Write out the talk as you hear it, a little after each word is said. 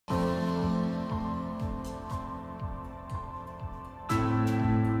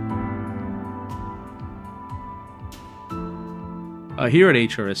Here at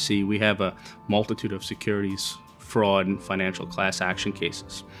HRSC, we have a multitude of securities fraud and financial class action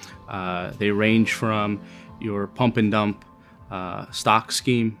cases. They range from your pump and dump stock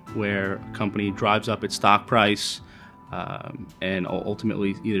scheme, where a company drives up its stock price and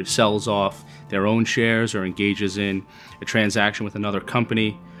ultimately either sells off their own shares or engages in a transaction with another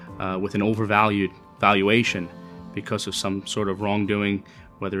company with an overvalued valuation because of some sort of wrongdoing,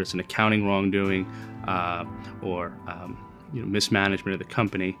 whether it's an accounting wrongdoing or mismanagement of the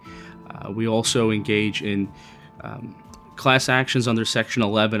company. We also engage in class actions under Section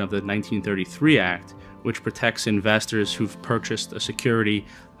 11 of the 1933 Act, which protects investors who've purchased a security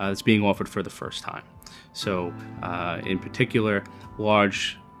that's being offered for the first time. So in particular,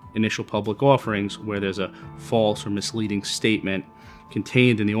 large initial public offerings where there's a false or misleading statement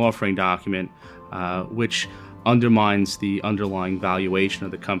contained in the offering document, which undermines the underlying valuation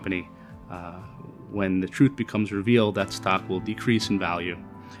of the company. When the truth becomes revealed, that stock will decrease in value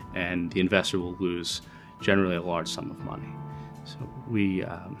and the investor will lose generally a large sum of money. So we,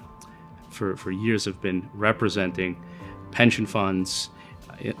 for years, have been representing pension funds,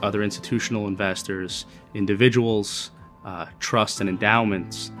 other institutional investors, individuals, trusts and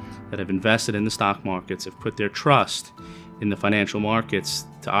endowments that have invested in the stock markets, have put their trust in the financial markets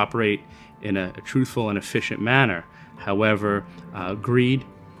to operate in a truthful and efficient manner. However, greed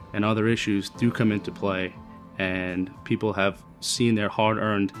and other issues do come into play, and people have seen their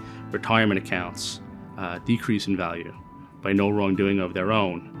hard-earned retirement accounts decrease in value by no wrongdoing of their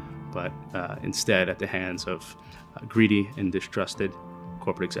own, but instead at the hands of greedy and distrusted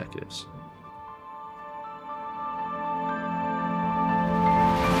corporate executives.